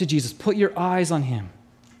 look to Jesus. Put your eyes on him.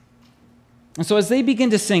 And so as they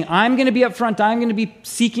begin to sing, I'm going to be up front, I'm going to be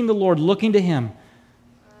seeking the Lord, looking to him.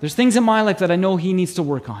 There's things in my life that I know he needs to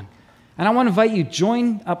work on. And I want to invite you,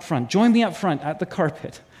 join up front. Join me up front at the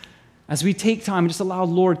carpet. As we take time, just allow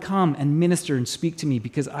Lord, come and minister and speak to me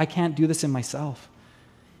because I can't do this in myself.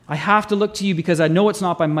 I have to look to you because I know it's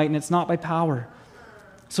not by might and it's not by power.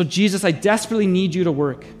 So Jesus, I desperately need you to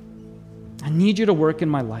work. I need you to work in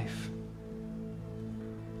my life.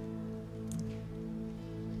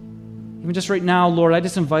 Even just right now, Lord, I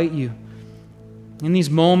just invite you in these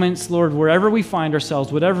moments, Lord, wherever we find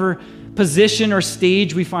ourselves, whatever position or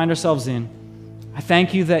stage we find ourselves in, I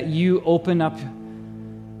thank you that you open up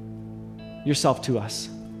yourself to us.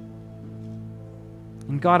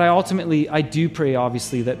 And God, I do pray,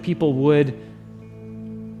 obviously, that people would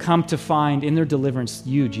come to find in their deliverance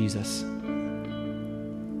you, Jesus.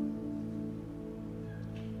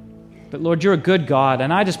 But Lord, you're a good God,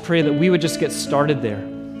 and I just pray that we would just get started there.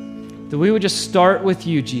 That we would just start with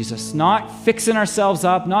you, Jesus, not fixing ourselves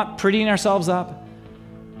up, not prettying ourselves up.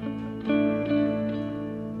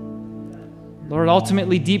 Lord,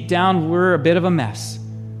 ultimately, deep down, we're a bit of a mess.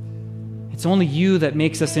 It's only you that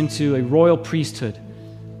makes us into a royal priesthood,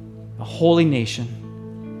 a holy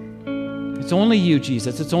nation. It's only you,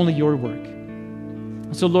 Jesus. It's only your work.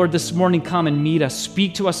 So, Lord, this morning, come and meet us.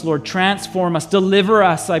 Speak to us, Lord. Transform us. Deliver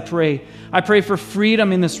us, I pray. I pray for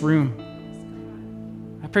freedom in this room.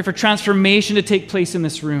 I pray for transformation to take place in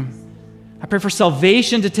this room. I pray for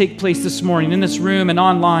salvation to take place this morning in this room and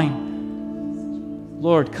online.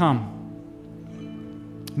 Lord, come.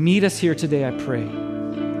 Meet us here today, I pray.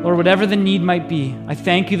 Lord, whatever the need might be, I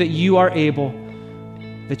thank you that you are able,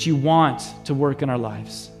 that you want to work in our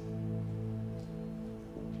lives.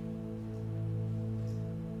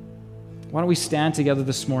 Why don't we stand together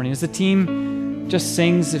this morning? As the team just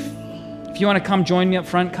sings, if you want to come join me up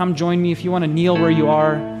front, come join me. If you want to kneel where you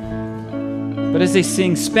are. But as they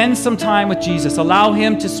sing, spend some time with Jesus. Allow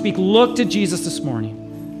him to speak. Look to Jesus this morning.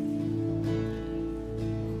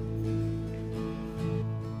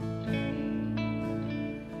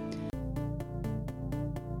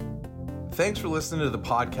 Thanks for listening to the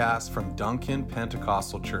podcast from Duncan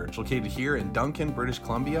Pentecostal Church, located here in Duncan, British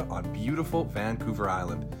Columbia on beautiful Vancouver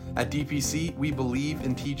Island. At DPC, we believe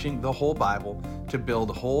in teaching the whole Bible to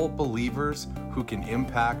build whole believers who can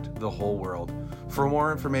impact the whole world. For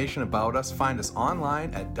more information about us, find us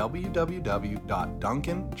online at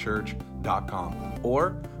www.duncanchurch.com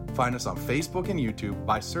or find us on Facebook and YouTube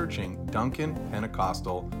by searching Duncan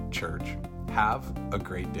Pentecostal Church. Have a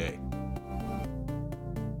great day.